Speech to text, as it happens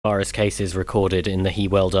Virus cases recorded in the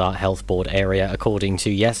Hywel Health Board area according to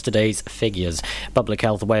yesterday's figures. Public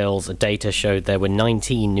Health Wales data showed there were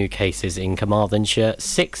 19 new cases in Carmarthenshire,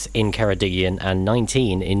 6 in Ceredigion and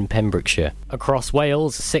 19 in Pembrokeshire. Across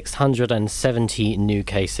Wales, 670 new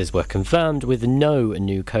cases were confirmed with no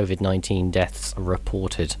new COVID-19 deaths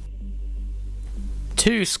reported.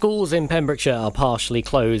 2 schools in Pembrokeshire are partially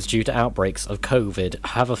closed due to outbreaks of COVID.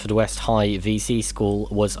 Haverfordwest High VC School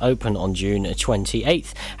was open on June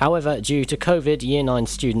 28th. However, due to COVID, Year 9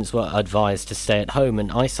 students were advised to stay at home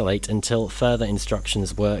and isolate until further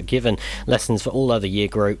instructions were given. Lessons for all other year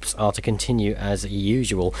groups are to continue as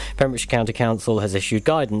usual. Pembrokeshire County Council has issued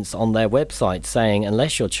guidance on their website saying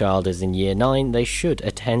unless your child is in Year 9, they should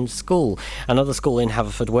attend school. Another school in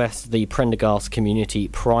Haverfordwest, the Prendergast Community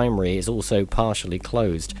Primary, is also partially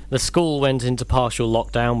closed. The school went into partial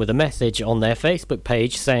lockdown with a message on their Facebook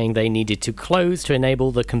page saying they needed to close to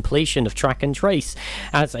enable the completion of track and trace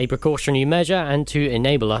as a precautionary measure and to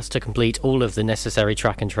enable us to complete all of the necessary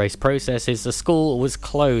track and trace processes. The school was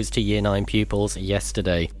closed to Year 9 pupils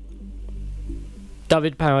yesterday.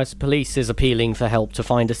 Dyfed-Powys Police is appealing for help to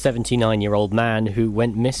find a 79-year-old man who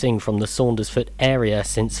went missing from the Saundersfoot area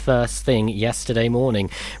since first thing yesterday morning.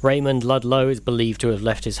 Raymond Ludlow is believed to have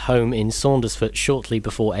left his home in Saundersfoot shortly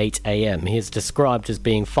before 8 a.m. He is described as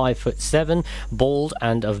being 5'7", bald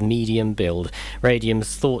and of medium build.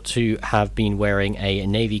 Radium's thought to have been wearing a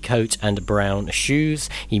navy coat and brown shoes.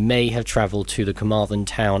 He may have travelled to the Carmarthen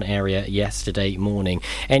town area yesterday morning.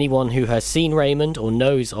 Anyone who has seen Raymond or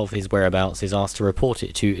knows of his whereabouts is asked to report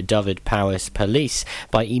it to Dyfed-Powys Police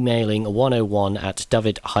by emailing 101 at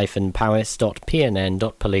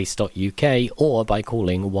dyfed-powys.pnn.police.uk or by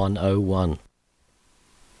calling 101.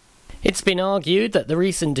 It's been argued that the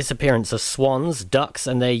recent disappearance of swans, ducks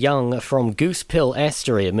and their young from Goosepill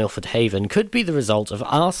Estuary at Milford Haven could be the result of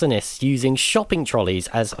arsonists using shopping trolleys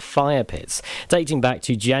as fire pits. Dating back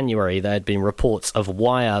to January, there had been reports of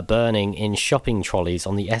wire burning in shopping trolleys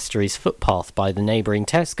on the estuary's footpath by the neighbouring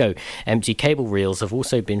Tesco. Empty cable reels have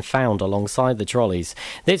also been found alongside the trolleys.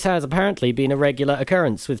 This has apparently been a regular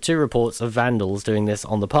occurrence, with 2 reports of vandals doing this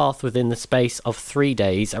on the path within the space of 3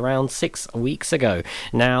 days around 6 weeks ago.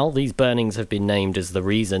 Now, these burnings have been named as the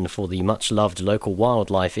reason for the much-loved local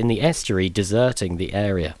wildlife in the estuary deserting the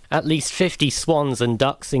area. At least 50 swans and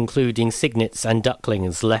ducks, including cygnets and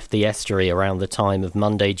ducklings, left the estuary around the time of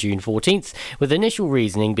Monday, June 14th, with initial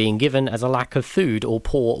reasoning being given as a lack of food or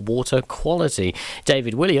poor water quality.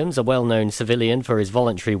 David Williams, a well-known civilian for his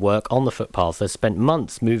voluntary work on the footpath, has spent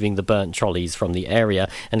months moving the burnt trolleys from the area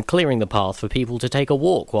and clearing the path for people to take a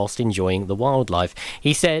walk whilst enjoying the wildlife.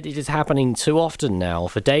 He said it is happening too often now.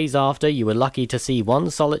 For days after, you were lucky to see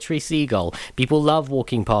one solitary seagull. People love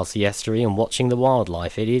walking past the estuary and watching the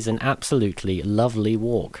wildlife. It is an absolutely lovely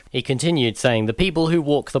walk. He continued saying the people who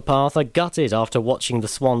walk the path are gutted after watching the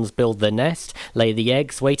swans build their nest, lay the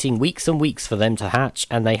eggs, waiting weeks and weeks for them to hatch,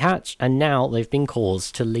 and they hatch, and now they've been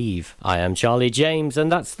caused to leave. I am Charlie James,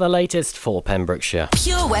 and that's the latest for Pembrokeshire.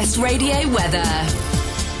 Pure West Radio weather.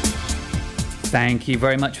 Thank you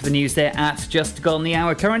very much for the news there at just gone the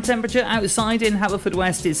hour. Current temperature outside in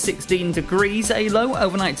Haverfordwest is 16 degrees, a low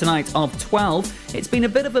overnight tonight of 12. It's been a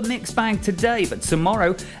bit of a mixed bag today, but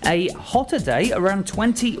tomorrow a hotter day, around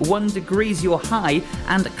 21 degrees your high,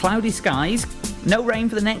 and cloudy skies. No rain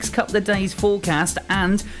for the next couple of days forecast,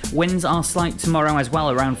 and winds are slight tomorrow as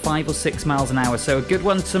well, around 5 or 6 miles an hour. So a good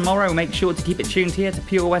one tomorrow. Make sure to keep it tuned here to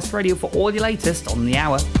Pure West Radio for all your latest on the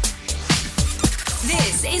hour.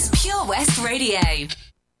 This is Pure West Radio.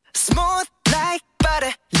 Smooth like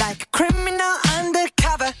butter, like a criminal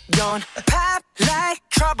undercover. Don't pop like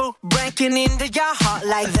trouble, breaking into your heart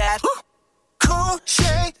like that. Cool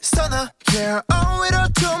shade stunner, yeah, owe it all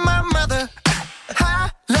to my mother.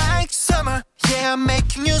 Hot like summer, yeah, I'm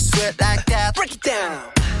making you sweat like that. Break it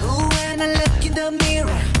down. Ooh, when I look in the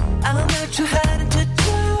mirror, I'm not too hard to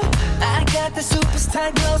do. I got the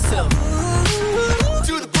superstar glow, so ooh,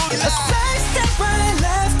 to the boogie line. A side step right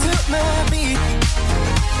left to my beat.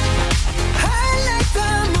 I like the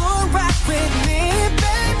moon rock with me,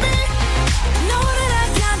 baby. Know that I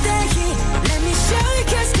got that heat. Let me show you,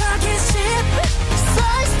 'cause talk is cheap.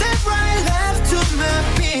 Side step right left to my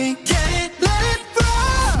beat. Get it, let it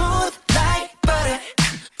roll. Smooth like butter,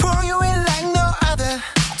 pour you in like no other.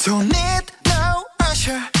 Don't need no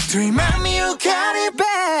usher to remind me you got it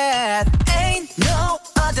bad. Ain't no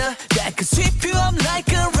other that could sweep you up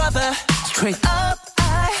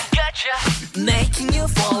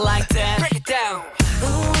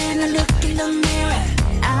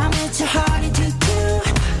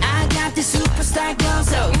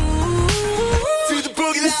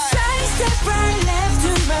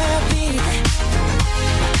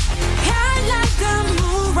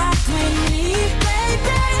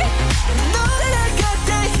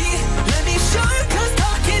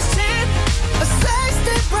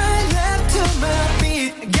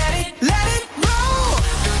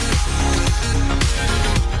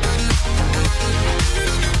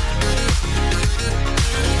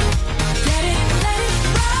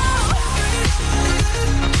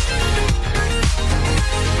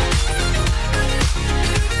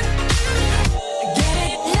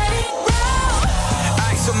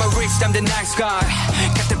I'm the nice guy.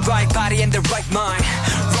 Got the right body and the right mind.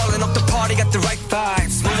 Rolling up the party, got the right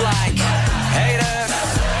vibes. Move like haters.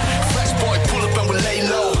 Fresh boy, pull up and we lay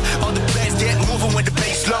low. All the players get moving with the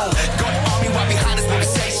bass low. Got the army right behind us when we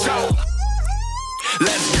say so.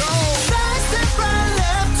 Let's go. Side step right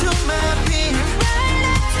left to my beat. Right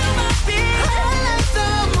up to my beat. I like the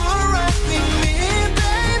moon right with me,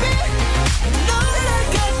 baby. Know that I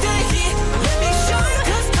got the heat. Let me show you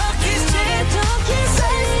 'cause talk is cheap.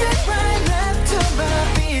 Side step right left to my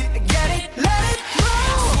beat. Get it, let it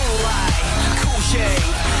roll. Cool light, cool shade,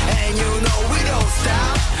 and you know we don't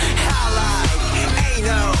stop. Highlight, ain't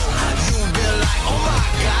no. You been like, oh my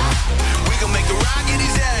God. We gon' make a rock in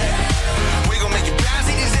his head. We gon' make it bounce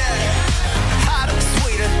in his head. Hotter,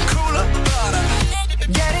 sweeter, cooler, butter.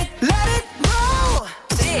 Get it, let it roll.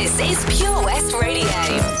 This is Pure West Radio.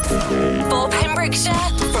 For Pembrokeshire,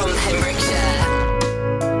 from Pembrokeshire.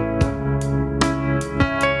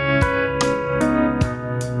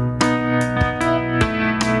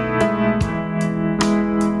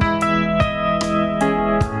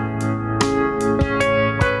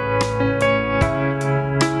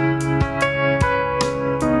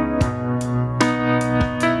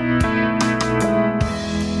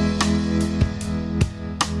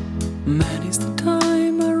 Many's the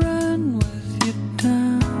time I ran with you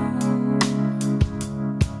down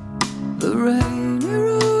the rainy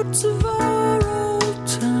roads of our old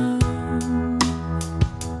town.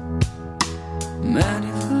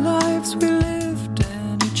 Many the lives we lived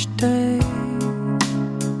in each day,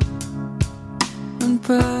 and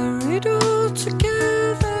buried all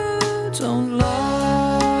together. Don't laugh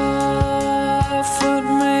at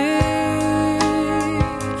me.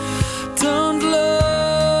 Don't look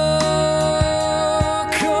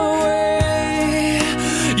away.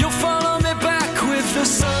 You'll follow me back with the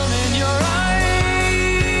sun in your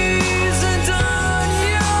eyes and on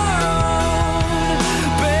your own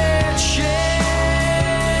bed shaped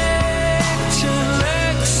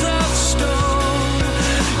legs of stone.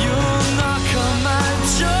 You'll knock on my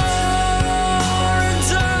door and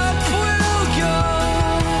up we'll go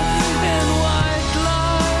in white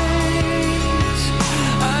light.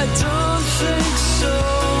 I don't think so,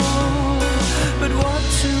 but what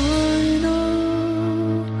do I know?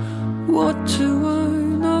 What do I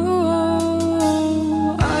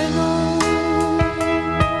know?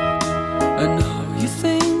 I know you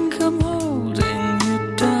think I'm holding you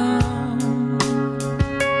down,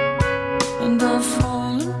 and I've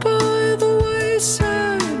fallen by the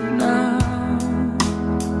wayside now,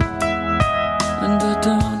 and I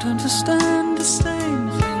don't understand the same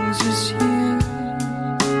things as you,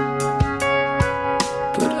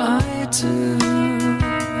 but I do.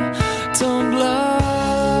 Don't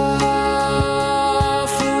laugh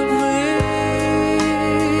at me.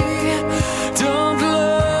 Don't look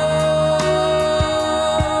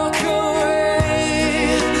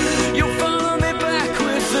away. You'll follow me back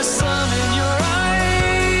with the sun in your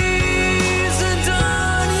eyes and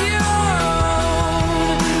on your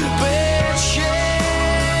own bed shaped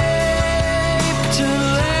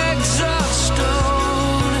legs of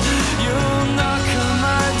stone. You'll knock on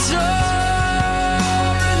my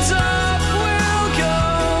door and up we'll go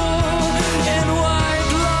in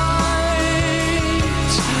white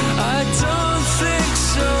light. I don't think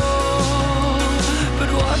so, but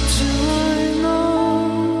what do I know?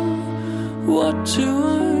 What do I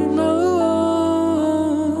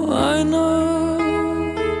know? I know.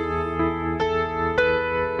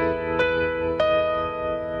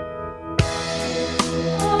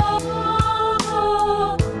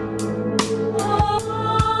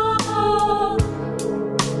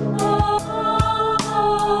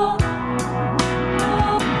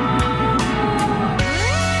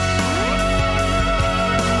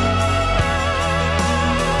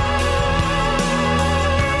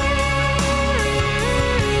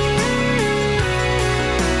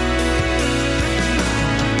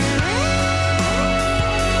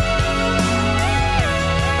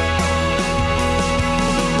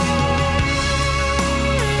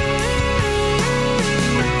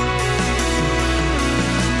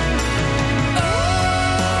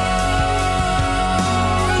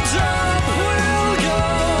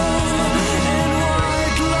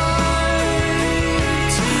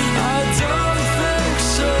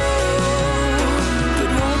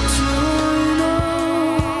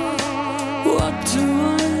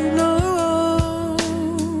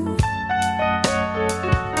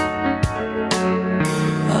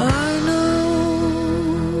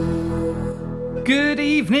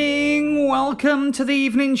 welcome to the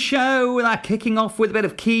evening show. Kicking off with a bit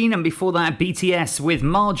of Keen, and before that BTS with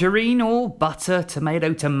Margarine or Butter,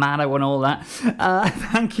 Tomato, and all that.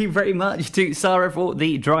 Thank you very much to Sarah for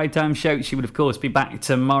the Drive Time show. She would of course be back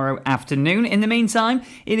tomorrow afternoon. In the meantime,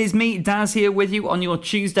 it is me, Daz, here with you on your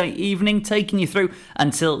Tuesday evening, taking you through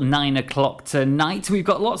until 9 o'clock tonight. We've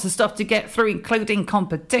got lots of stuff to get through, including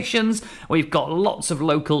competitions. We've got lots of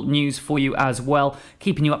local news for you as well,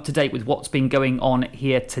 keeping you up to date with what's been going on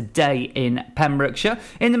here today in Pembrokeshire.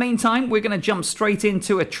 In the meantime, we're going to jump straight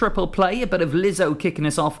into a triple play, a bit of Lizzo kicking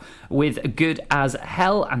us off with Good as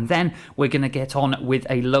Hell, and then we're going to get on with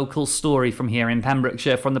a local story from here in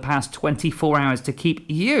Pembrokeshire from the past 24 hours to keep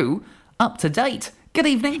you up to date. Good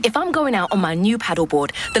evening. If I'm going out on my new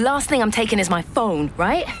paddleboard, the last thing I'm taking is my phone,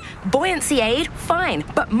 right? Buoyancy aid, fine,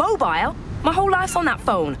 but mobile? My whole life's on that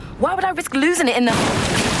phone. Why would I risk losing it in the...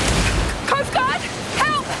 Coast Guard,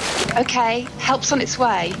 help! Okay, help's on its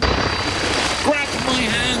way. Grab my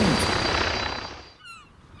hand!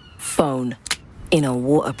 Phone. In a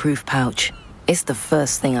waterproof pouch. It's the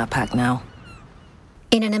first thing I pack now.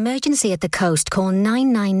 In an emergency at the coast, call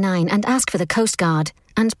 999 and ask for the Coast Guard.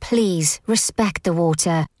 And please, respect the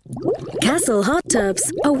water. Castle Hot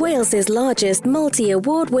Tubs are Wales's largest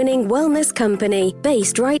multi-award-winning wellness company,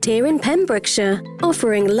 based right here in Pembrokeshire,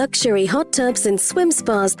 offering luxury hot tubs and swim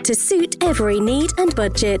spas to suit every need and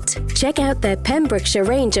budget. Check out their Pembrokeshire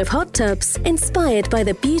range of hot tubs, inspired by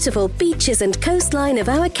the beautiful beaches and coastline of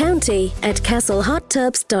our county, at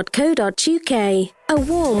castlehottubs.co.uk. A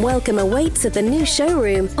warm welcome awaits at the new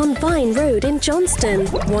showroom on Vine Road in Johnston.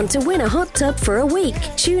 Want to win a hot tub for a week?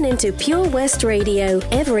 Tune into Pure West Radio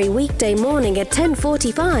every weekday morning at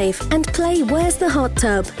 10:45 and play Where's the Hot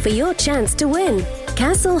Tub for your chance to win.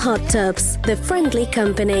 Castle Hot Tubs, the friendly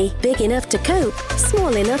company, big enough to cope,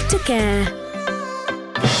 small enough to care.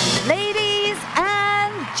 Ladies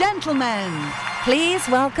and gentlemen, please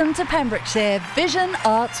welcome to Pembrokeshire Vision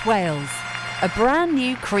Arts Wales, a brand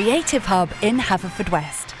new creative hub in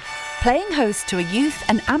Haverfordwest, playing host to a youth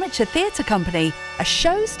and amateur theatre company, a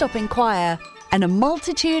show-stopping choir, and a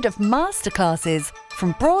multitude of masterclasses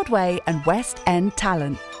from Broadway and West End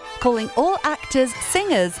talent, calling all actors,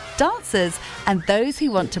 singers, dancers, and those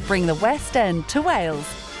who want to bring the West End to Wales.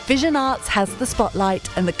 Vision Arts has the spotlight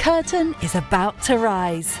and the curtain is about to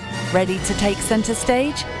rise. Ready to take centre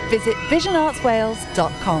stage? Visit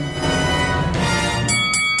visionartswales.com.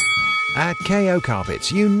 At KO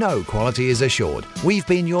Carpets, you know quality is assured. We've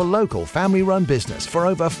been your local family-run business for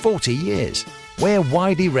over 40 years. We're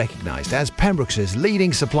widely recognised as Pembrokeshire's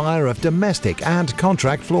leading supplier of domestic and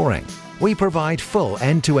contract flooring. We provide full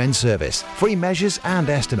end-to-end service, free measures and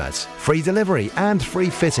estimates, free delivery and free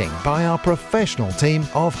fitting by our professional team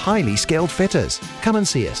of highly skilled fitters. Come and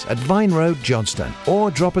see us at Vine Road, Johnston,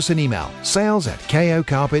 or drop us an email,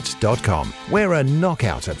 sales@kocarpets.com. We're a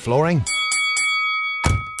knockout at flooring.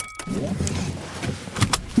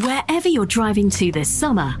 Wherever you're driving to this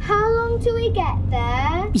summer, how long till we get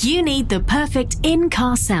there? You need the perfect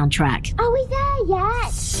in-car soundtrack. Are we there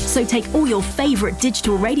yet? So take all your favourite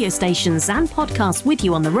digital radio stations and podcasts with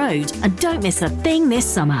you on the road and don't miss a thing this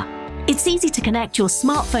summer. It's easy to connect your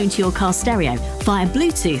smartphone to your car stereo via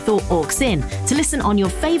Bluetooth or aux-in to listen on your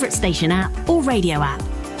favourite station app or radio app.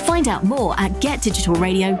 Find out more at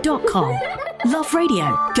getdigitalradio.com. Love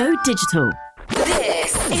radio. Go digital.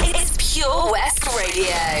 This is Pure West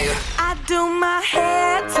Radio. I do my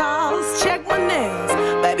hair toss, check my nails.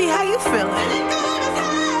 Baby, how you feeling?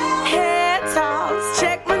 Hair toss,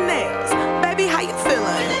 check my nails. Baby, how you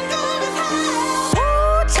feeling?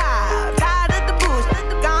 Ooh, child, tired of the bush.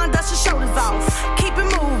 Gone, dust your shoulders off. Keep it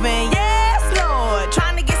moving, yes, Lord.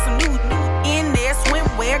 Trying to get some new in there,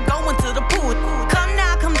 swimwear, going to the pool. Come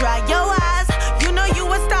now, come dry your eyes. You know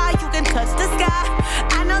you a star, you can touch the sky.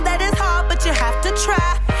 I know that it's hard, but you have to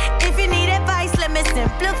try. If you need advice, let me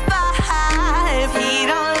simplify. If he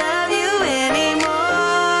don't love you anymore,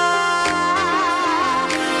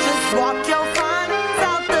 just walk your findings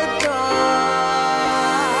out the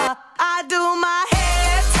door. I do my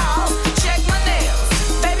hair talk, check my nails.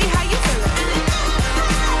 Baby, how you feeling?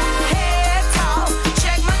 Hair talk,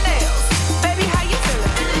 check my nails. Baby, how you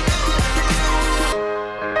feeling?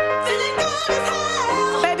 Feeling good as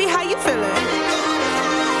hell. Baby, how you feeling?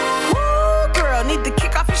 Need to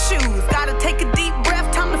kick off your shoes. Gotta take a deep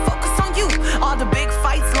breath, time to focus on you. All the big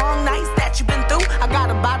fights, long nights that you've been through. I got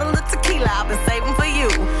a bottle of tequila I've been saving for you.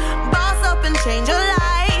 Boss up and change your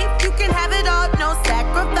life. You can have it all, no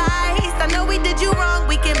sacrifice. I know we did you wrong,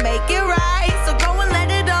 we can make it right. So go and let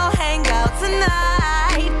it all hang out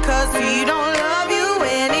tonight. Cause we don't love you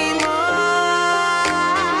anymore.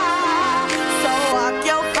 So walk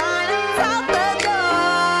your findings out the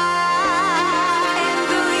door.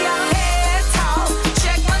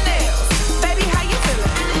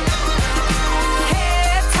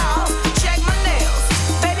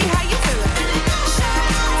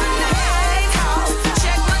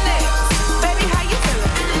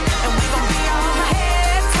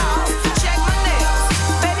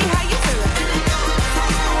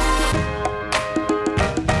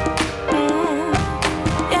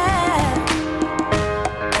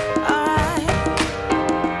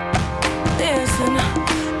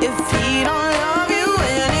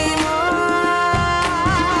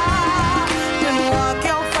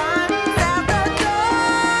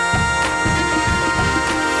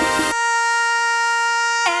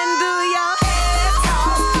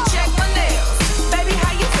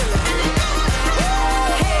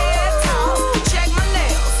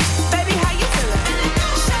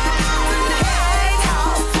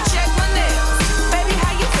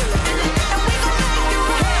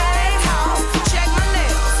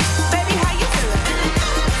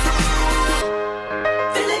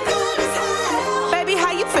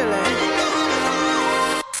 feeling.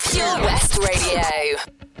 Pure West Radio.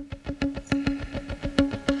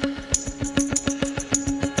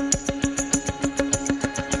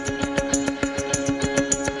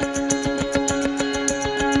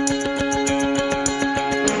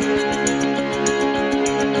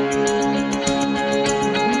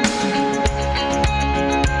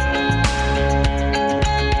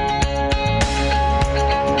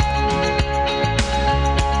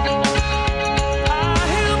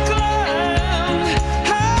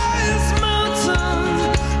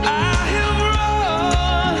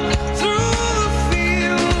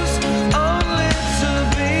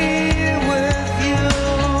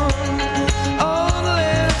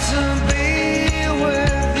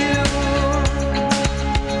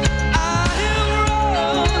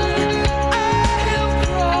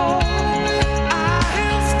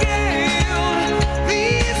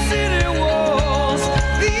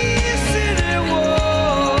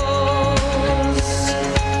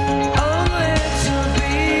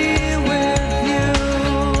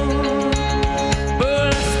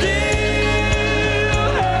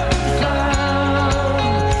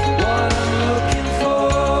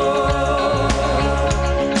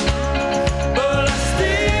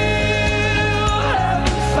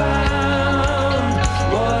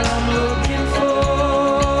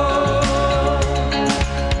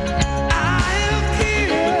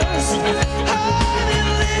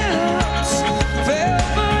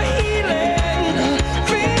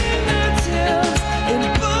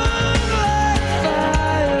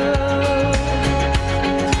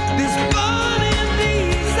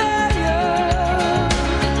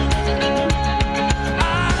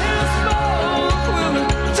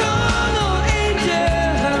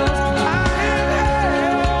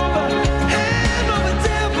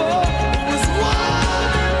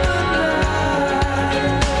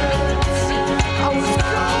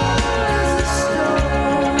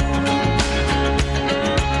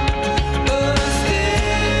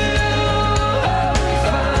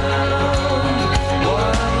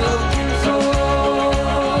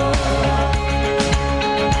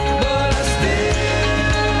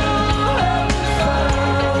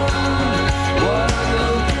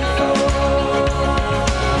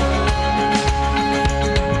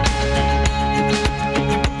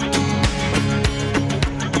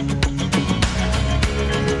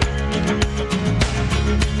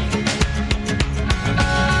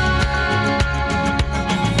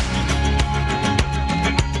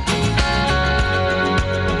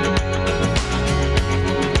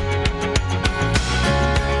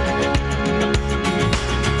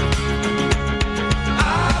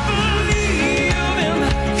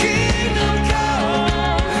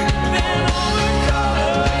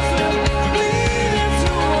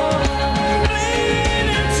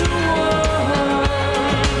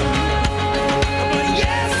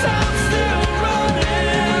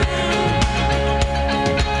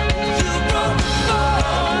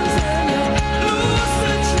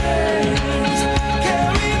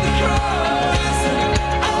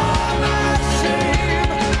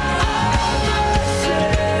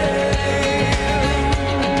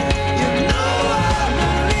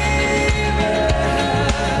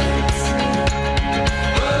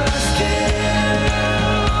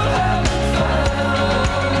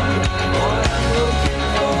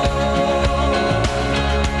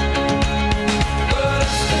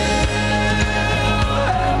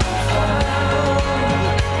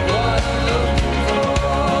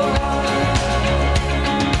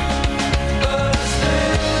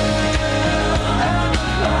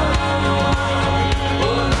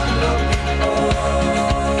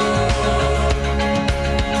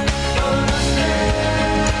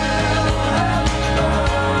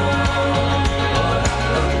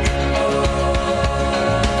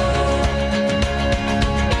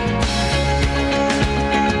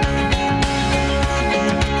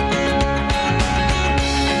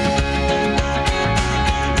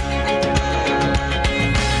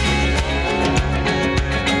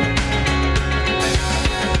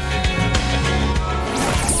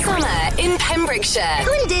 Pembrokeshire.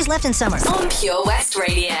 How many days left in summer? On Pure West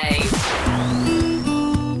Radio.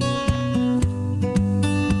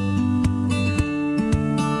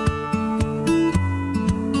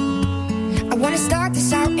 I wanna start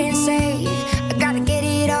this out and say I gotta get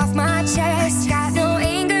it off my chest. Got no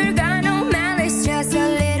anger, got no malice, just a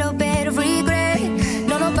little bit of regret.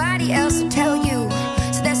 No, nobody else will tell you,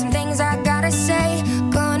 so there's some things I gotta say.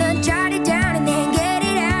 Gonna jot it down and then get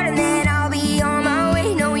it out, and then I'll be on my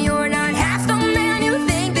way. No, you're not half the man you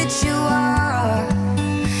think that you are,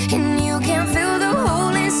 and you can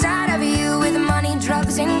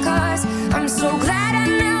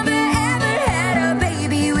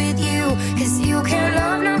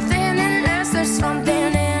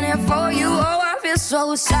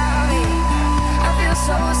so sorry. I feel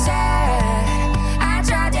so sad. I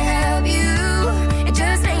tried to help you, it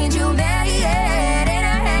just made you mad, and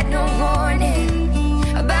I had no warning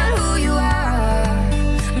about who you are.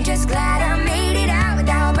 I'm just glad I made it out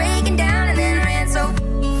without breaking down, and then ran so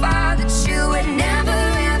far that you would never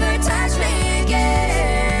ever touch me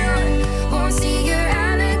again. Won't see your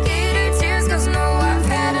alligator tears, 'cause no, I've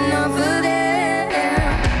had enough of them.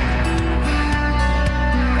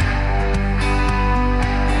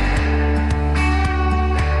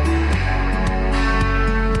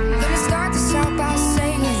 Gonna start this out by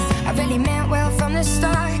saying I really meant well from the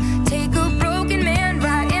start. Take a broken man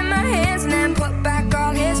right in my hands and then put back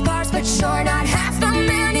all his parts, but you're not half the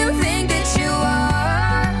man you think that you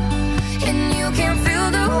are. And you can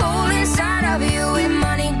fill the hole inside of you with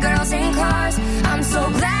money, girls, and cars. I'm so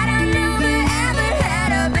glad I never ever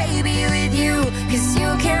had a baby with you, 'cause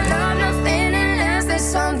you can't love nothing unless there's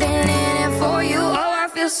something in it for you. Oh, I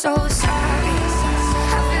feel so sorry.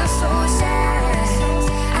 I feel so sad.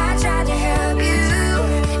 I tried to help you,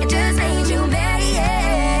 it just made you mad,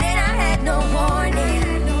 and I had no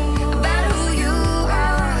warning about who you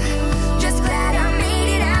are. Just glad I made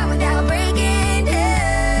it out without breaking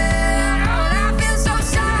down. Oh, I feel so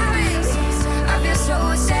sorry. I feel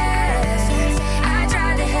so sad. I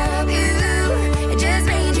tried to help you, it just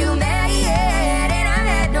made you mad, and I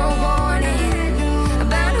had no warning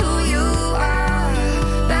about who you are,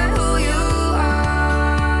 about who you are.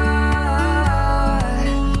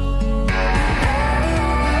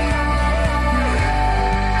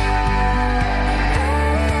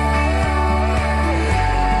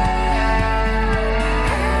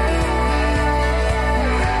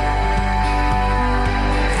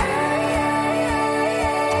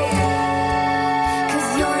 Cause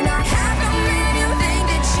you're not half the man you think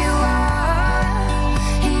that you are.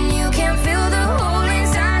 And you can fill the hole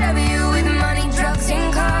inside of you with money, drugs,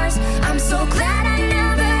 and cars. I'm so glad I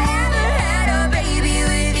never ever had a baby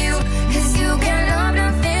with you, 'cause you can love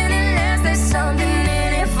nothing unless there's something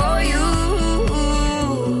in it for you.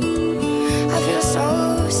 I feel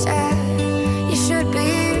so sad. You should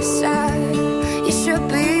be sad. You should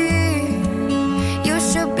be. You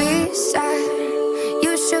should be sad.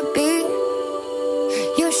 You should be.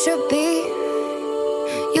 You should be.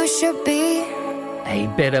 You should be. A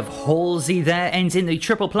bit of Halsey there ends in the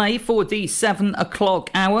triple play for the 7 o'clock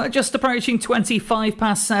hour. Just approaching 25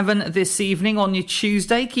 past 7 this evening on your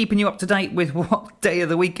Tuesday, keeping you up to date with what day of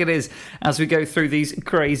the week it is as we go through these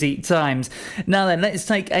crazy times. Now then, let's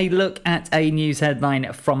take a look at a news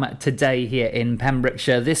headline from today here in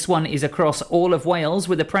Pembrokeshire. This one is across all of Wales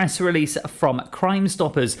with a press release from Crime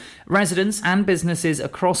Stoppers. Residents and businesses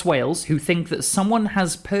across Wales who think that someone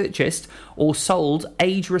has purchased or sold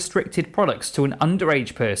age-restricted products to an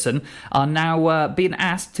underage person are now being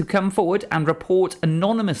asked to come forward and report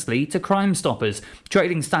anonymously to Crime Stoppers.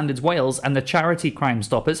 Trading Standards Wales and the charity Crime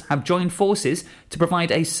Stoppers have joined forces to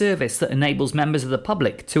provide a service that enables members of the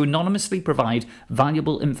public to anonymously provide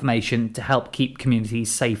valuable information to help keep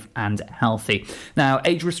communities safe and healthy. Now,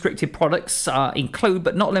 age-restricted products include,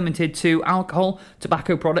 but not limited to, alcohol,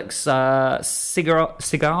 tobacco products,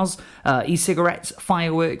 cigars, e-cigarettes,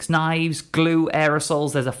 fireworks, knives, glue,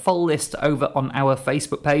 aerosols. There's a full list over on our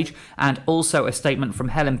Facebook page, and also a statement from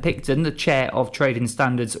Helen Picton, the chair of Trading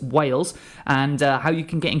Standards Wales, and how you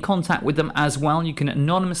can get in contact with them as well. You can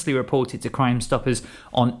anonymously report it to Crime Stoppers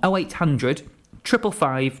on 0800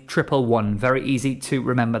 555 111. Very easy to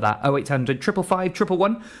remember that. 0800 555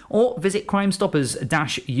 111, or visit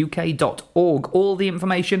crimestoppers-uk.org. All the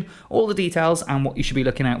information, all the details, and what you should be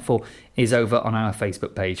looking out for is over on our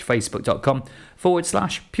Facebook page,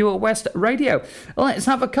 facebook.com/Pure West Radio. Let's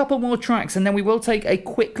have a couple more tracks, and then we will take a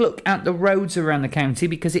quick look at the roads around the county,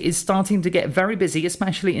 because it is starting to get very busy,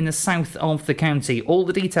 especially in the south of the county. All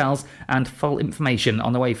the details and full information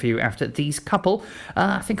on the way for you after these couple.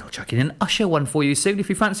 I think I'll chuck in an Usher one for you soon. If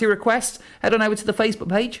you fancy a request, head on over to the Facebook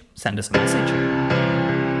page, send us a message.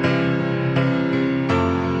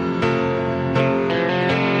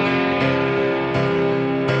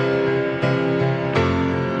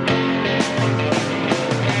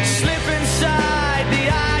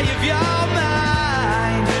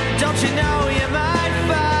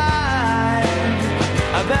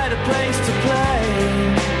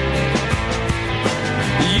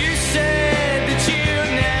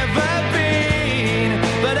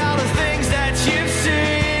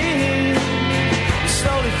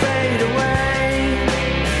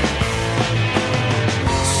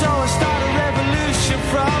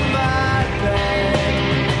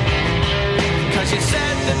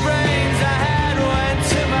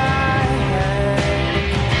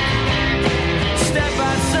 Step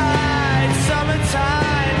outside, summertime.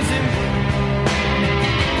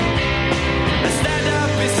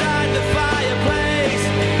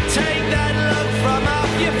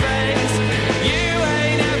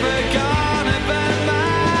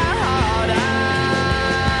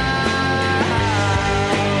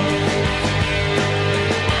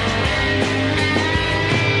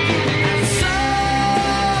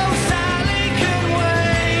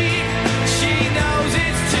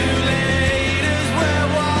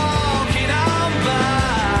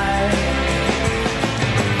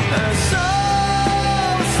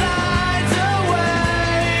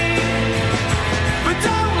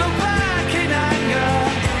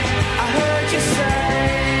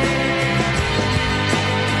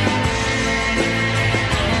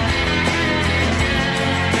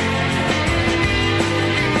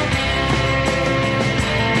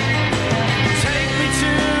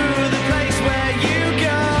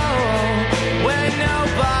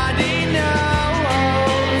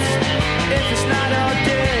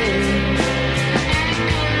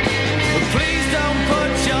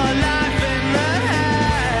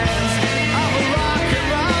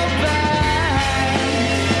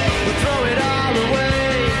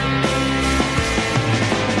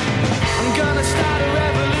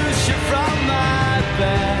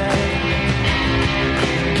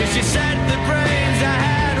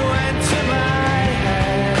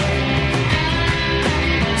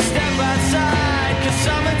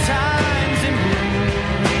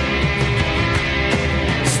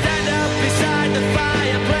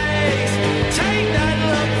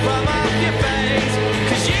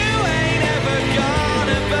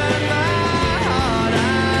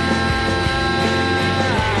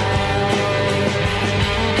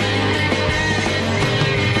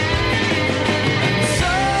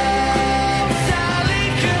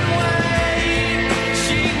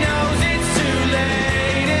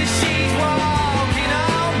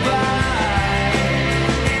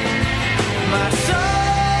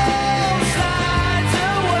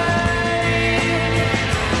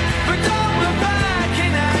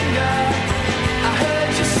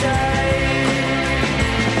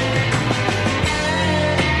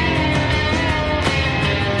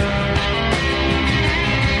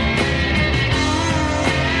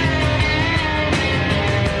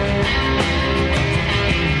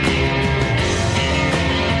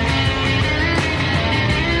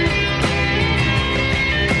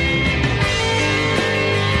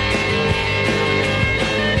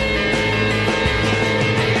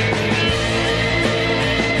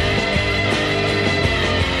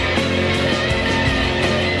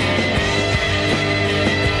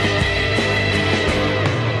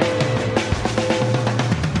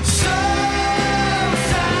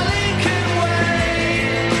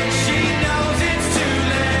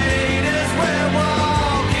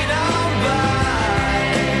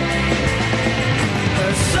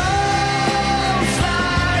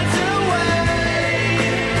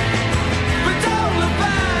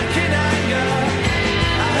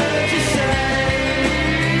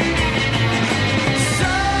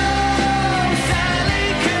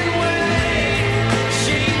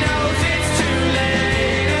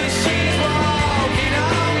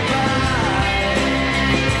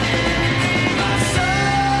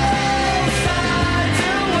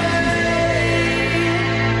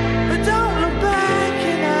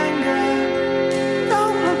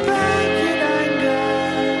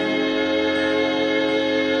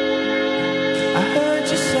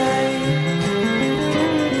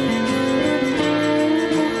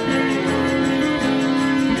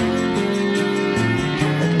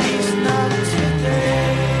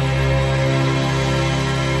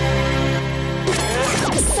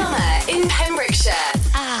 Pembrokeshire.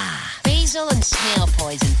 Ah, basil and snail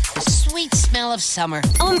poison. The sweet smell of summer.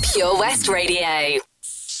 On Pure West Radio. I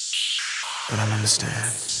don't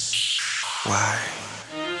understand. Why?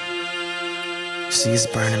 See, it's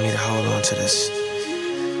burning me to hold on to this.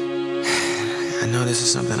 I know this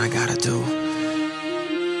is something I gotta do,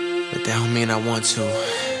 but that don't mean I want to.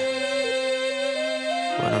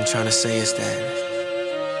 What I'm trying to say is that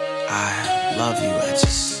I love you.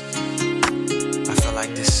 I feel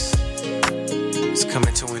like this is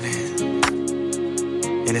coming to an end,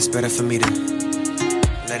 and it's better for me to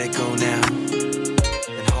let it go now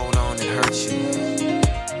than hold on and hurt you.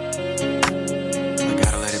 I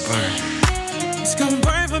gotta let it burn. It's gonna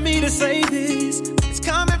burn for me to say this. It's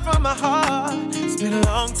coming from my heart. It's been a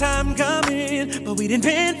long time coming, but we didn't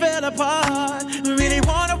bend, fell apart. Really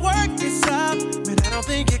wanna work this out, but I don't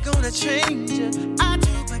think you're gonna change it. I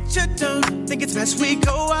do, but you don't. Think it's best we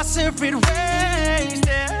go our separate ways.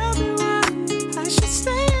 Tell me why I should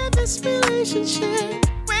stay in this relationship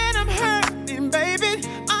when I'm hurting, baby.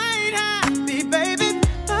 I ain't happy, baby.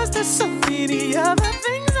 'Cause there's so many other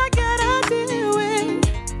things I gotta deal with.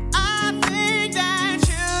 I think that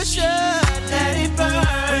you should let it burn.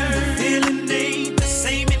 When the feeling ain't the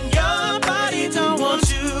same in your body, don't want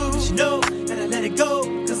you. But you know, gotta let it go.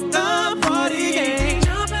 'Cause the party ain't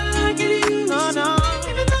jumping like it used to. Oh, no.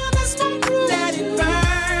 Even though that's my groove, let it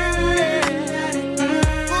burn. Let it burn.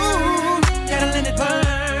 Ooh, gotta let it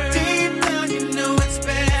burn. Deep down, you know it's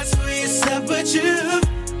best for yourself, but you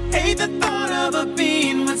hate the thought of a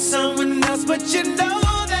being with someone else, but you know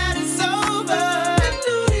that it's over.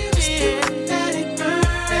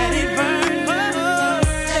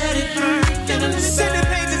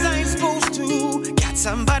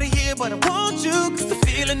 Somebody here, but I want you, 'cause the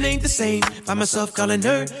feeling ain't the same. Find myself calling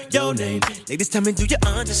her your name. Ladies, tell me, do you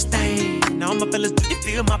understand? Now my fellas, do you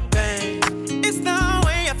feel my pain? It's the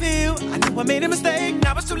way I feel. I know I made a mistake,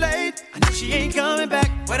 now it's too late. I know she ain't coming back.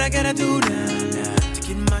 What I gotta do now to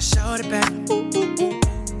get my shorty back? Ooh, ooh, ooh.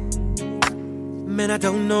 Man, I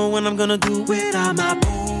don't know what I'm gonna do without my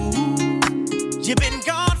boo. You've been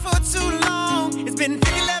gone for too long. It's been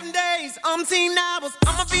 11 days, umpteen hours.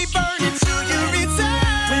 I'ma be burning till you return.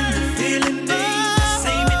 When the feeling ain't the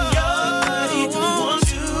same in your body, don't want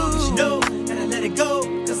you. But you know, gotta let it go.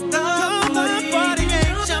 'Cause the body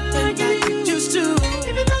ain't jumping like you used to.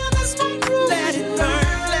 Even though that's my groove, let it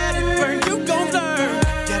burn, you gon' learn.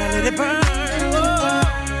 Gotta let it burn. Oh,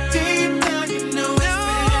 deep down, you know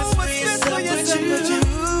it's best for yourself, but you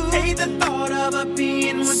hate the thought of a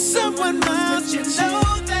being with someone else. You know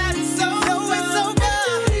that it's so, it's so good.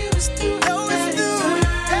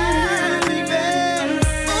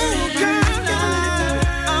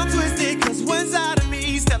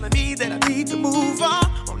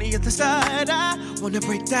 The other side, I wanna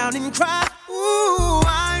break down and cry. Ooh,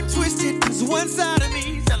 I'm twisted, 'cause one side of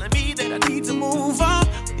me is telling me that I need to move on.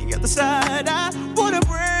 On the other side, I wanna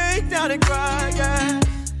break down and cry, yeah.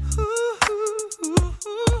 Ooh, ooh, ooh,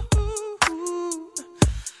 ooh,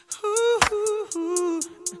 ooh, ooh.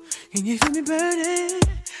 Can you feel me burning?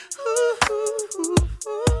 Ooh, ooh, ooh,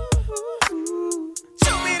 ooh, ooh.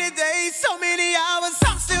 So many days, so many hours,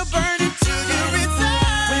 I'm still burning till you return.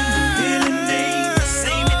 When the feeling ain't the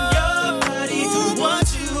same in your body, don't want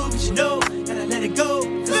you, but you know, gotta let it go.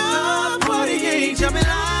 'Cause the party ain't jumping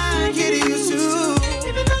like it used to.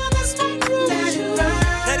 Even though that's my groove, let it burn,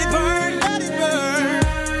 let it burn, let it burn.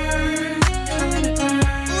 Let it burn.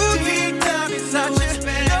 Ooh, deep down inside you,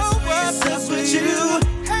 know what's up with you.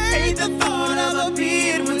 Hate the thought of a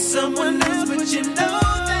being with someone else, but you know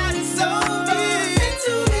that it's over. It's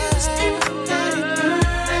too late. Let it burn,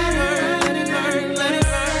 let it burn, let it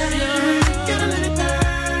burn, yeah. Gotta let it burn.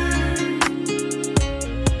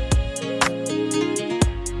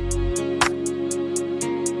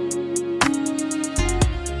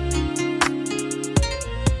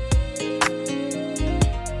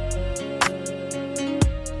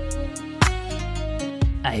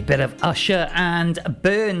 A bit of Usher and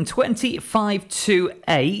Burn, 25 to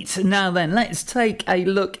 8. Now then, let's take a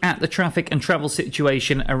look at the traffic and travel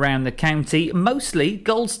situation around the county. Mostly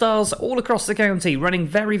gold stars all across the county, running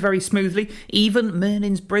very, very smoothly. Even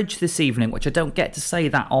Mernins Bridge this evening, which I don't get to say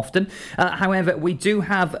that often. However, we do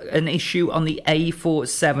have an issue on the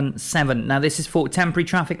A477. Now, this is for temporary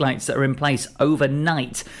traffic lights that are in place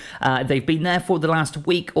overnight. They've been there for the last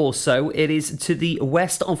week or so. It is to the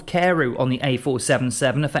west of Carew on the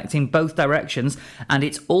A477, affecting affecting both directions, and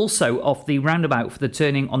it's also off the roundabout for the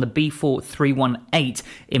turning on the B4318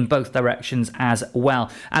 in both directions as well.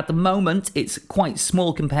 At the moment, it's quite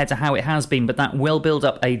small compared to how it has been, but that will build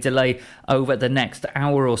up a delay over the next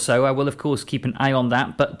hour or so. I will, of course, keep an eye on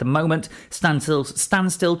that, but at the moment,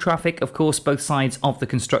 standstill traffic, of course, both sides of the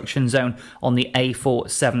construction zone on the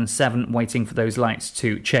A477, waiting for those lights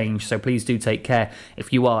to change. So please do take care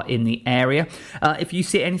if you are in the area. If you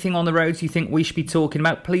see anything on the roads you think we should be talking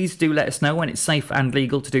about, please do let us know when it's safe and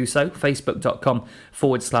legal to do so.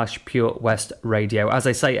 Facebook.com/Pure West Radio. As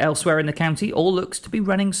I say, elsewhere in the county, all looks to be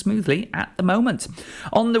running smoothly at the moment.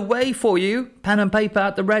 On the way for you, pen and paper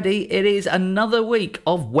at the ready, it is another week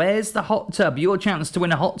of Where's the Hot Tub? Your chance to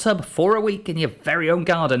win a hot tub for a week in your very own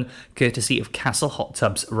garden, courtesy of Castle Hot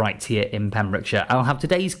Tubs right here in Pembrokeshire. I'll have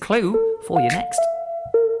today's clue for you next.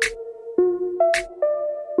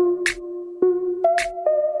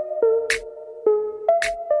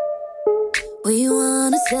 We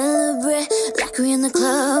wanna celebrate like we're in the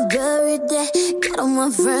club every day. Got all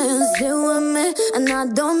my friends here with me, and I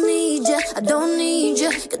don't need you,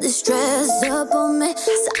 Get this stress up on me,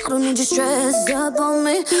 so I don't need you stress up on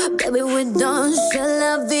me. Baby, we done, c'est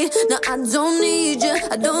la vie. No, I don't need you,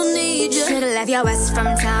 Should've left your ass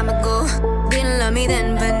from time ago. Didn't love me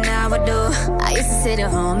then, but now I do. I used to sit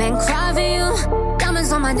at home and cry for you.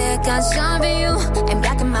 Diamonds on my neck, I shine for you. Ain't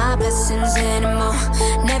blocking my blessings anymore.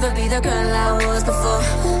 Never be the girl I was before.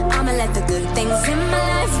 I'ma let the good things in my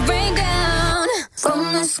life rain down.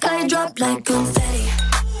 From the sky, drop like confetti.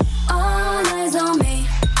 All eyes on me,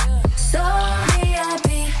 so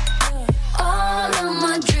VIP. All of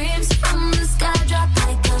my dreams from the sky, drop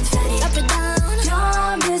like confetti. Drop it down,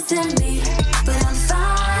 you're missing me, but I'm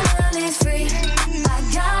finally free. I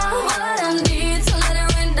got what I need, so let it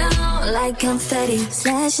rain down like confetti.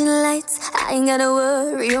 Flashing lights, I ain't gotta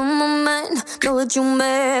worry on my mind. Know what you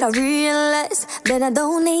made, I realize that I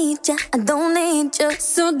don't need you,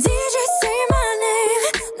 So DJ, say my name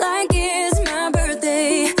like it's my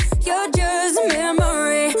birthday. You're just a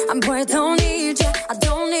memory, I don't need you,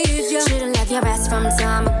 Should've left your ass from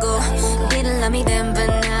time ago. Didn't love me then, but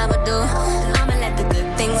now I do. I'ma let the good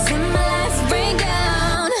things in my life rain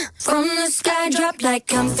down. From the sky, drop like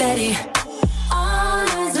confetti. All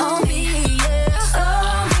eyes on me.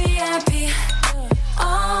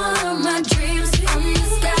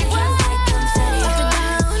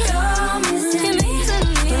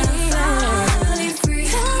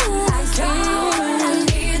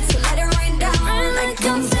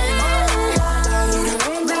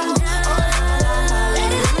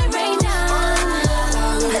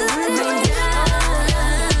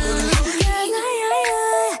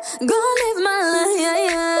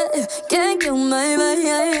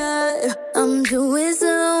 I'm doing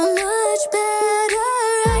so much better,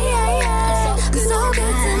 so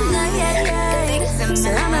good tonight, So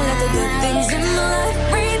I'ma let the good things in my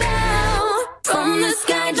life rain down. From the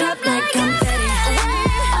sky, drop like confetti.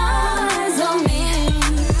 All eyes on me,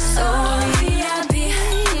 so VIP.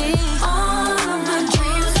 All of my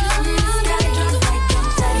dreams from the sky, drop like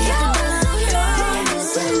confetti. You're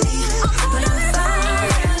missing me, but I'm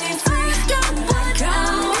finally free. I got what I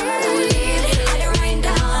need, let it rain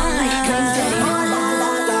down like confetti.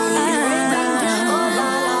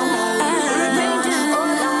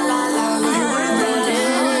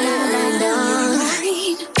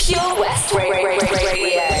 Pure West Radio.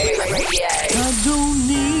 I don't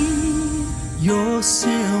need your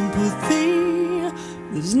sympathy.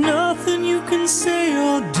 There's nothing you can say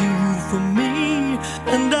or do for me,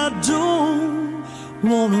 and I don't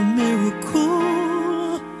want a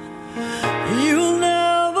miracle. You'll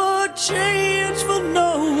never change for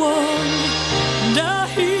no one, and I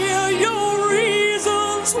hear your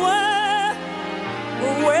reasons why.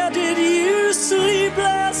 Where did you sleep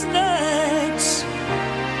last night?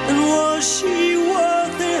 And was she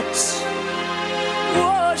worth it?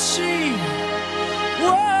 Was she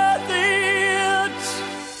worth it?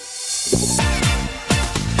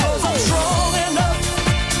 'Cause I'm strong enough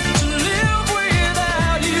to live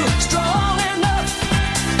without you. Strong enough.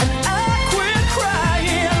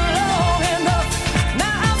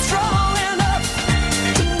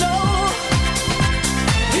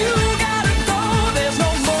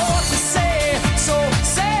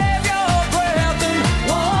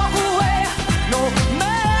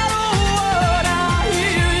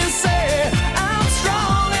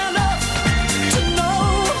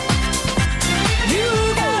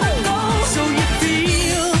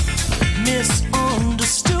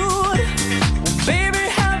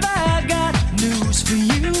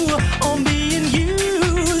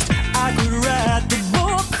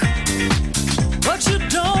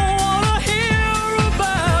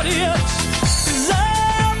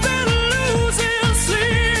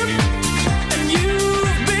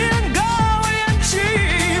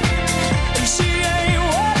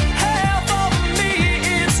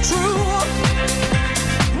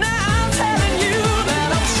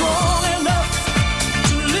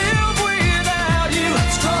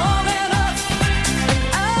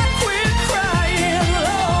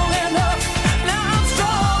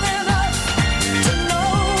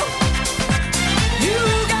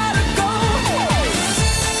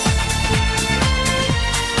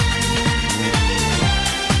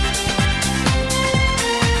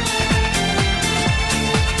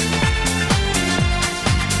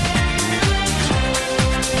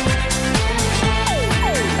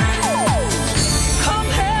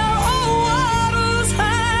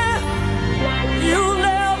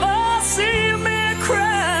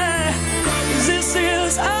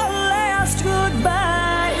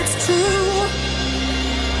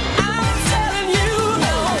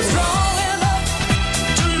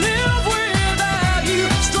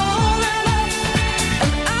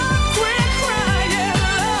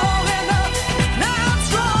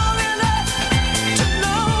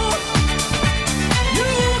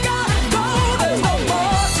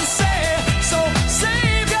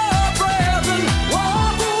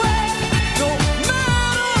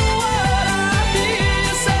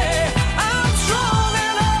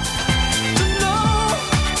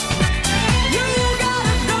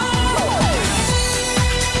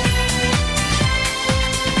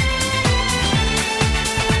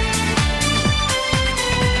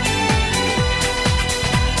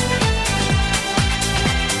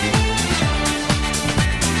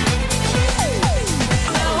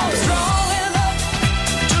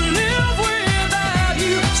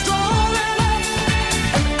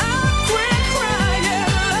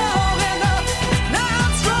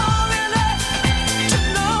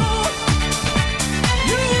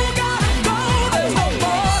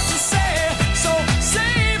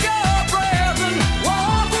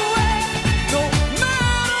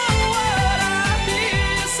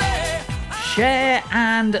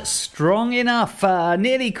 and Strong Enough.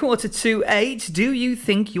 Nearly 7:45. Do you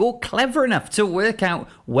think you're clever enough to work out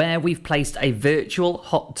where we've placed a virtual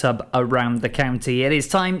hot tub around the county? It is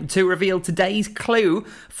time to reveal today's clue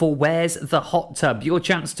for Where's the Hot Tub? Your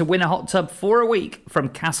chance to win a hot tub for a week from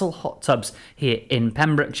Castle Hot Tubs here in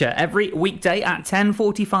Pembrokeshire. Every weekday at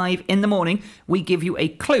 10:45 in the morning, we give you a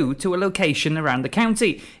clue to a location around the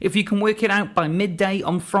county. If you can work it out by midday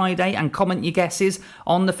on Friday and comment your guesses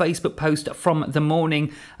on the Facebook post from the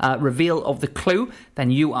morning reveal of the clue,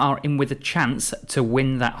 then you are in with a chance to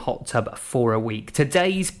win that hot tub for a week.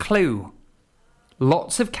 Today's clue: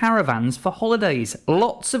 lots of caravans for holidays.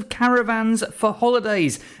 Lots of caravans for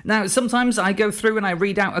holidays. Now, sometimes I go through and I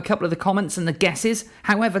read out a couple of the comments and the guesses.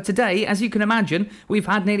 However, today, as you can imagine, we've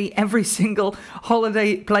had nearly every single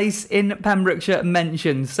holiday place in Pembrokeshire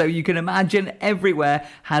mentioned. So you can imagine everywhere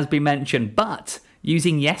has been mentioned. But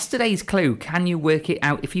using yesterday's clue, can you work it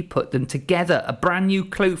out if you put them together? A brand new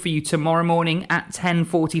clue for you tomorrow morning at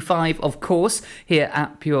 10:45, of course, here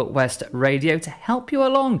at Pure West Radio to help you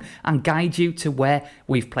along and guide you to where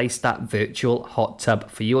we've placed that virtual hot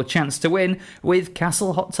tub for your chance to win with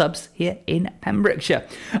Castle Hot Tubs here in Pembrokeshire.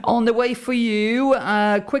 On the way for you,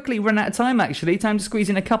 quickly run out of time actually, time to squeeze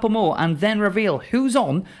in a couple more and then reveal who's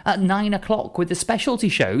on at 9 o'clock with the specialty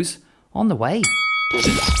shows on the way.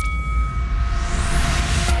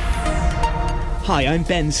 Hi, I'm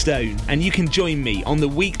Ben Stone, and you can join me on the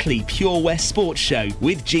weekly Pure West Sports Show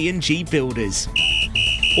with G&G Builders.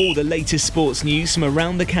 All the latest sports news from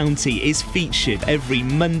around the county is featured every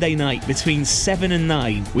Monday night between 7 and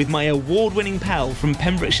 9 with my award-winning pal from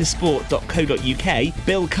pembrokeshiresport.co.uk,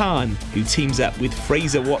 Bill Kahn, who teams up with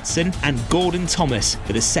Fraser Watson and Gordon Thomas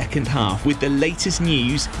for the second half with the latest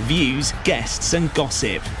news, views, guests and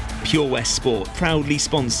gossip. Pure West Sport, proudly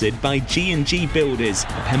sponsored by G&G Builders,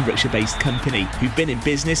 a Pembrokeshire-based company who've been in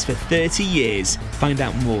business for 30 years. Find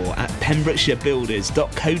out more at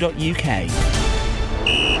pembrokeshirebuilders.co.uk.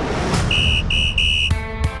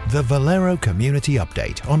 The Valero Community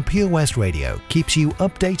Update on Pure West Radio keeps you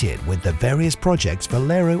updated with the various projects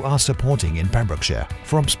Valero are supporting in Pembrokeshire,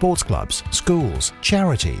 from sports clubs, schools,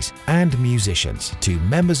 charities and musicians to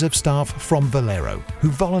members of staff from Valero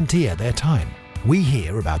who volunteer their time. We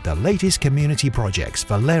hear about the latest community projects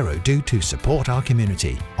Valero do to support our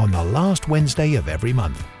community on the last Wednesday of every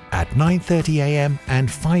month at 9:30 a.m. and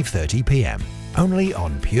 5:30 p.m. only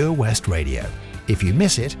on Pure West Radio. If you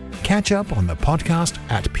miss it, catch up on the podcast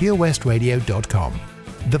at purewestradio.com.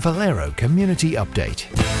 The Valero Community Update.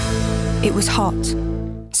 It was hot,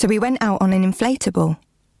 so we went out on an inflatable.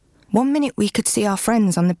 One minute we could see our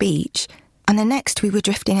friends on the beach, and the next we were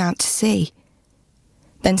drifting out to sea.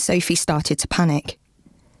 Then Sophie started to panic.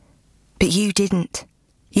 But you didn't.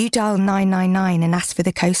 You dialed 999 and asked for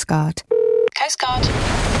the Coast Guard. Coast Guard.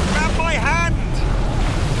 Grab my hand!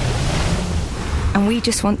 And we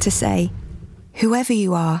just want to say, whoever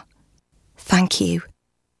you are, thank you.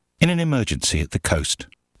 In an emergency at the coast,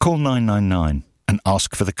 call 999 and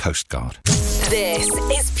ask for the Coast Guard. This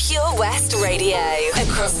is Pure West Radio.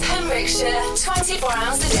 Across Pembrokeshire, 24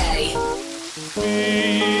 hours a day.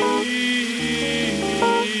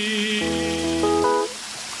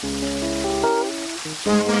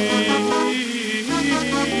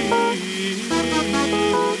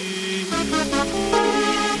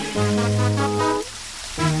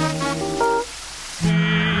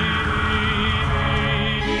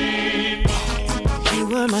 You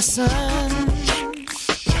were my sun,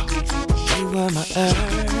 you were my earth.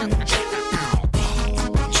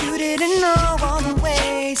 You didn't know all the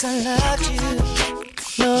ways I loved you,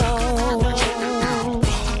 no.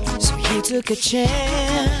 So you took a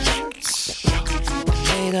chance,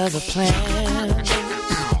 made other plans.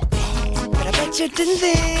 But I bet you didn't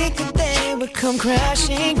think that they would come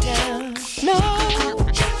crashing down, no.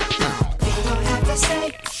 You don't have to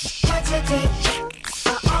say what you did, I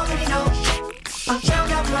already know. I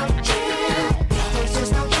found out right there. There's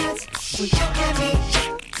just no chance we don't have me.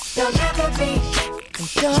 There'll never be. And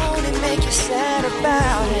don't it make you sad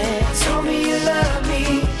about it? Told me you love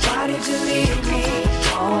me. Why did you leave me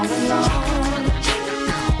all alone?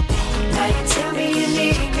 Now you tell me you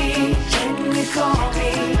need me. When you call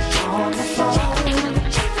me on the phone.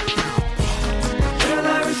 Girl, I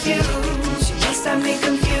refuse. You must have me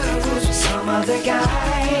confused with some other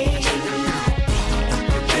guy.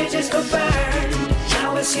 The bridges go burn.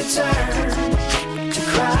 Now it's your turn to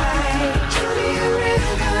cry. Tell me a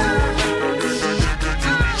river.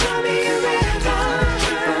 Tell me a river.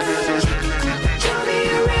 Tell me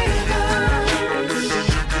a river.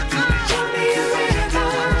 Tell me a river.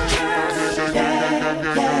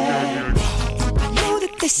 Yeah, yeah. I know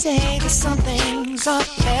that they say that some things are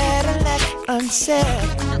better left unsaid.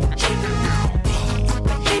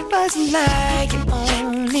 It wasn't like you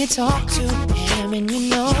only talk to him and you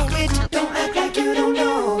know it. Don't act like you don't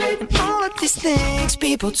know it. And all of these things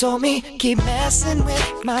people told me keep messing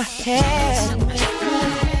with my head.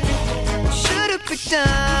 Should've picked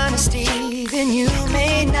honesty, then you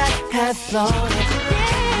may not have thought it.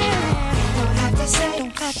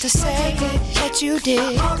 Don't have to say what you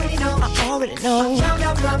did. I already know.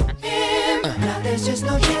 Now there's just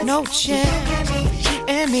no chance. You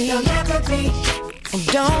and me, you'll never be. And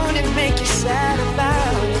don't it make you sad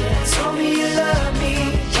about it? Told me you love me.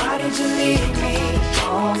 Why did you leave me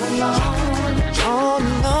all alone? All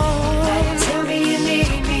alone. Tell me you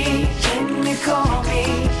need me. When you call me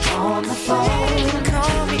on the phone.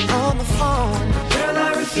 Call me on the phone. Girl, I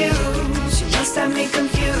refuse. You must have me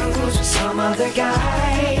confused with some other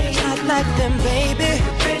guy. Not like them, baby.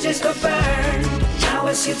 The bridges were burned. Now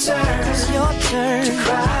it's your turn. It's your turn to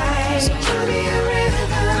cry. So tell me a river.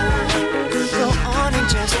 Go on and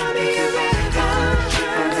just tell me a river.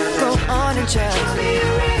 Go on and just tell me a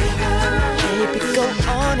river. Baby, go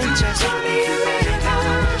on and just tell me a river.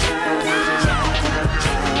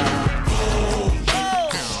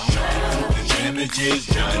 Damage is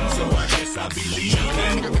done, so I guess I'll be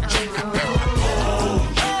leaving.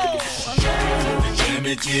 The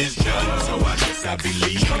damage is done, so I guess I'll be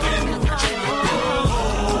leaving.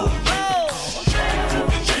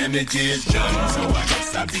 The damage is done, so I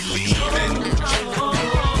guess I'll be leaving.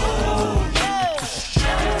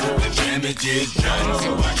 The damage is done,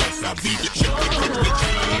 so I guess I'll be leaving.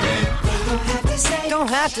 Don't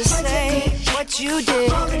have to say what you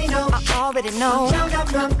did. I already know.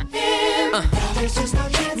 There's just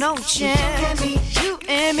no chance. You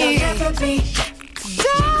and me.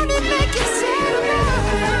 Don't it make you sad?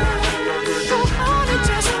 Go on and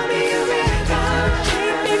just tell me a river.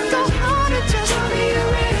 Baby, go on and just tell me a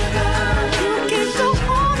river. You can go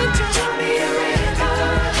on and just tell me a river.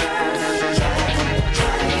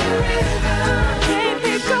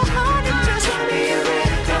 Baby, go on and just tell me a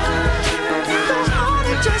river. Go on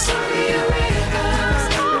and just tell me a river.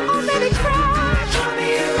 Oh, let it cry. Tell me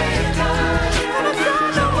a river. And I'm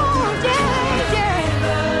gonna no more, yeah, yeah.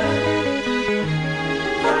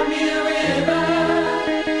 Cry me a river.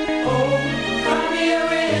 Oh, cry me a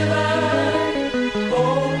river.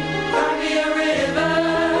 Oh, cry me a river.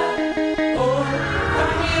 Oh,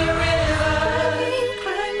 cry me a river.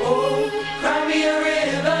 Oh, cry me a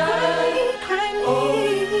river. Oh,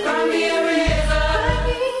 cry me a river.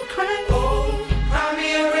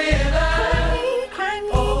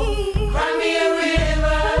 Oh, cry me a river. Oh, cry me a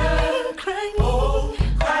river. Oh,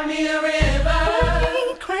 cry me a river.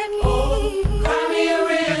 Oh, cry me a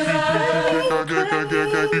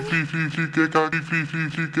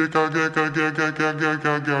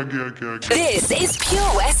This is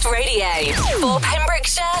Pure West Radio for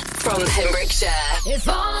Pembrokeshire, from Pembrokeshire. If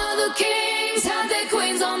all of the kings had their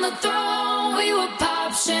queens on the throne, we would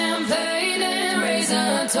pop champagne and raise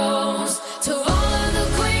a toast to all of the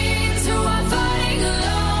queens who are fighting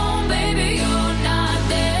alone. Baby, you're not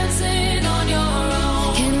dancing on your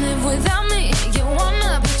own. Can't live without me, you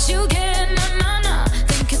wanna, but you can't. Nah.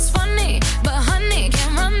 Think it's funny, but honey,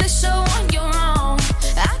 can't run the show on your own.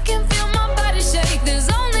 I can feel my body shake, there's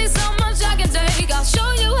only so much I can take. I'll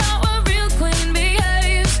show you how a real queen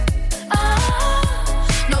behaves.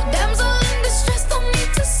 No damsel in distress, don't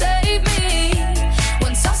need to save me.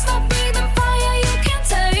 Once I stop breathing fire, you can't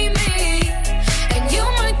tame me. And you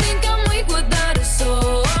might think I'm weak without a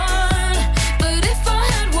sword, but if I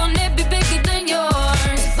had one, it'd be bigger than yours.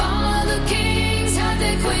 If all of the kings had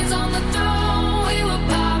their queens on the throne, we would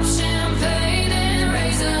pop champagne and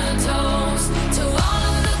raise a toast to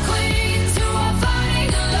all of the queens who are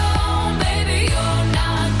fighting alone. Baby, you're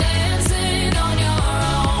not dancing on your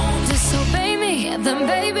own. Disobey me, then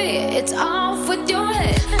baby, it's off with your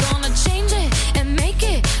head. Gonna change it and make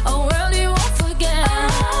it a world you won't forget.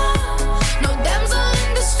 No damsel in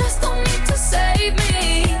distress, don't need to save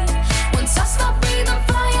me. Once I stop breathing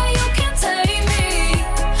fire, you can't tame me.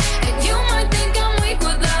 And you might think I'm weak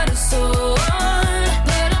without a sword,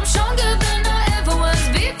 but I'm stronger than I ever was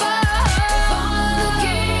before. If all of the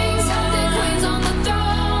kings had their queens on the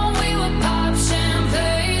throne, we would pop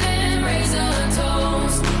champagne and raise a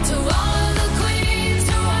toast to all of the queens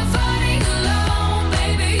who are fighting alone.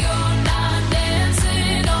 Baby,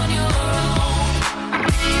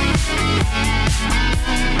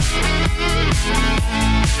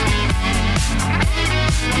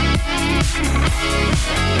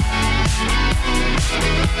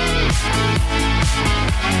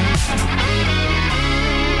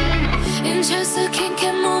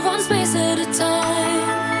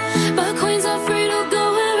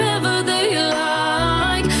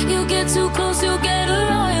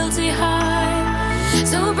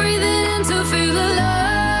 the love.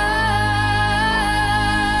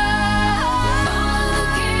 All the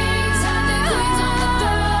kings had their queens on the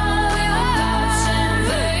throne. We will pop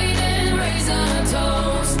champagne and raise a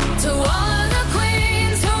toast to all of the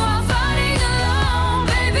queens who are fighting alone.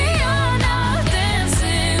 Baby, you're not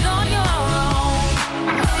dancing on your own.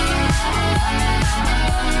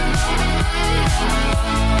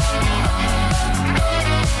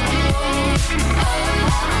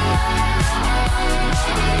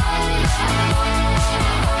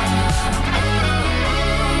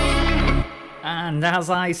 And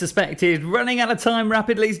as I suspected, running out of time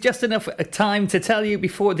rapidly is just enough time to tell you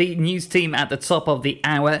before the news team at the top of the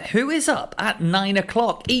hour who is up at 9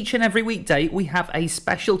 o'clock. Each and every weekday, we have a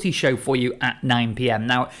specialty show for you at 9 p.m.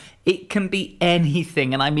 Now, it can be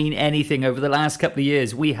anything, and I mean anything. Over the last couple of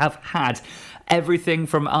years, we have had everything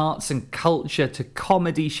from arts and culture to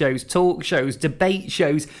comedy shows, talk shows, debate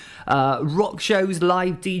shows, rock shows,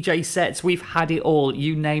 live DJ sets. We've had it all.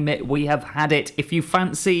 You name it, we have had it. If you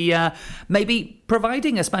fancy maybe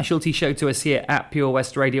providing a specialty show to us here at Pure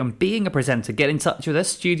West Radio and being a presenter, get in touch with us,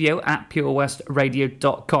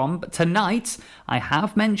 studio@purewestradio.com. But tonight, I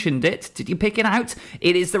have mentioned it. Did you pick it out?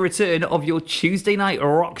 It is the return of your Tuesday night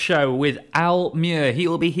rock show with Al Muir. He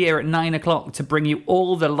will be here at 9 o'clock to bring you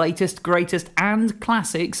all the latest, greatest and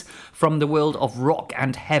classics from the world of rock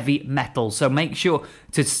and heavy metal. So make sure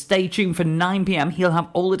to stay tuned for 9 p.m. He'll have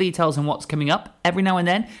all the details on what's coming up. Every now and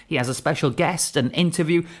then, he has a special guest, an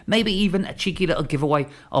interview, maybe even a cheeky little giveaway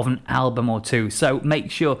of an album or two. So make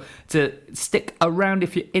sure to stick around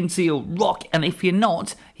if you're into your rock, and if you're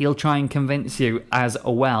not, he'll try and convince you as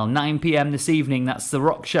well. 9 p.m. this evening, that's the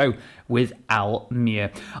rock show with Al Muir.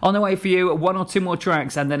 On the way for you, one or two more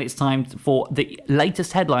tracks, and then it's time for the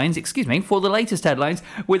latest headlines,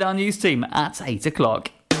 with our news team at 8 o'clock.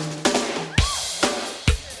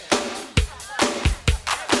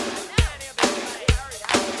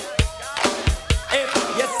 If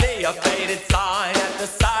you see a faded sign at the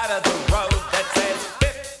side of the road that says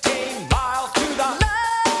 15 miles to the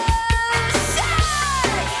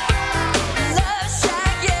Love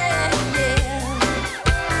shack, yeah, yeah.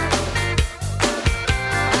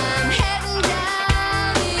 I'm heading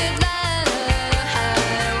down the Atlanta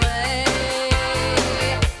highway,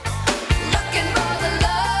 looking for the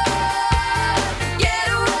love.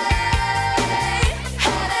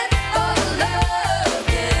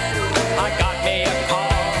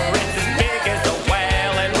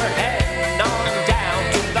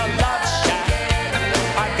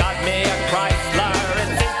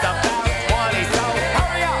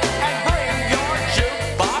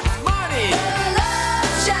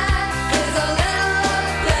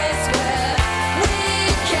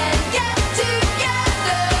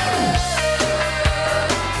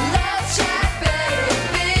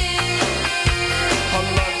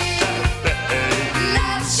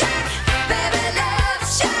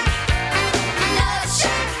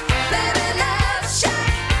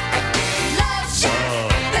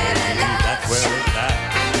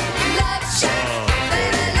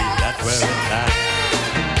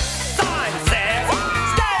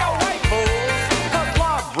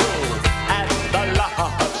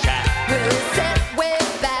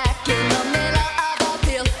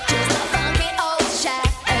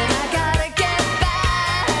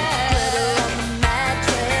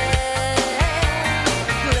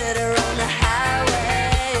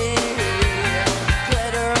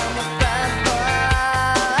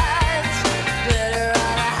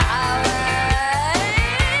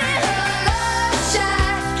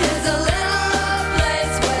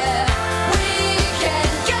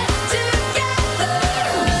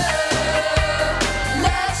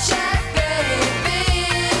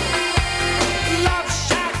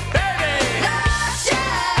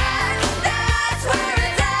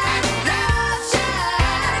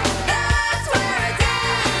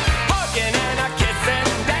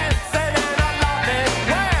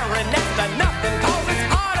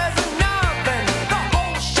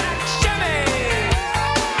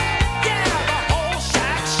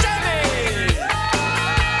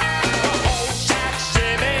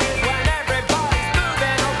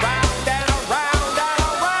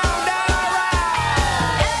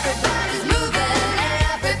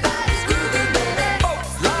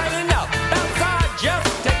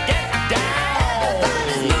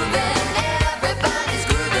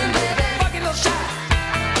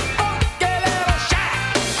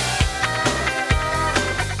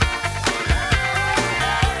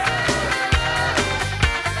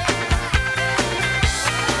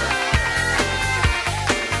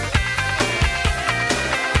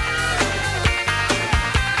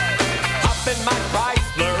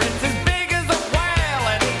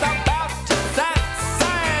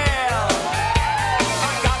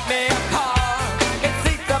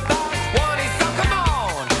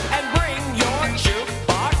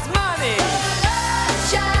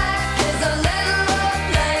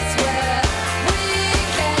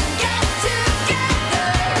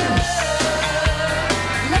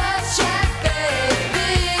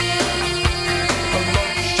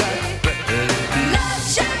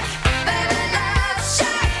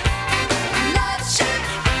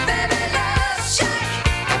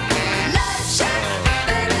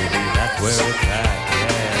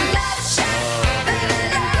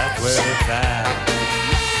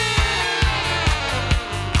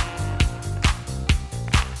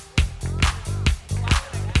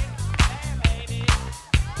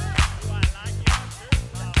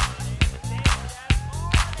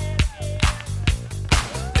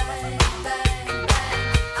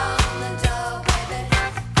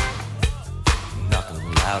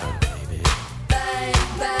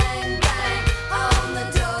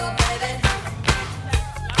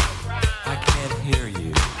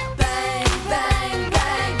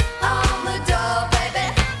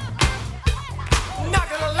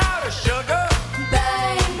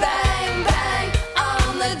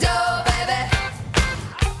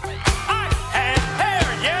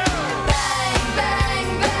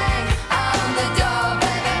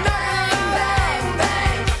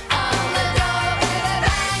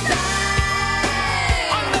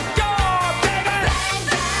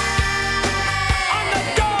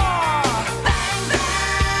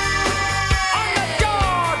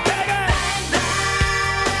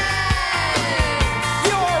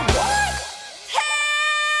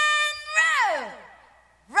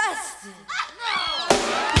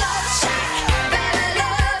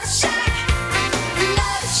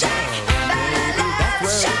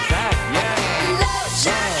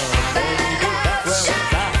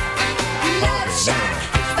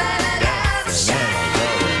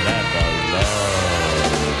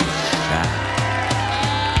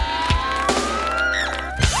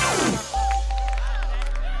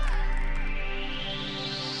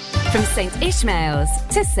 From St Ishmael's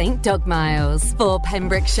to St Dogmiles. For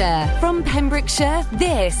Pembrokeshire. From Pembrokeshire,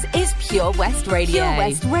 this is Pure West Radio. Pure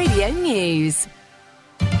West Radio News.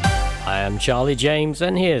 I am Charlie James,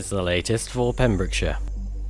 and here's the latest for Pembrokeshire.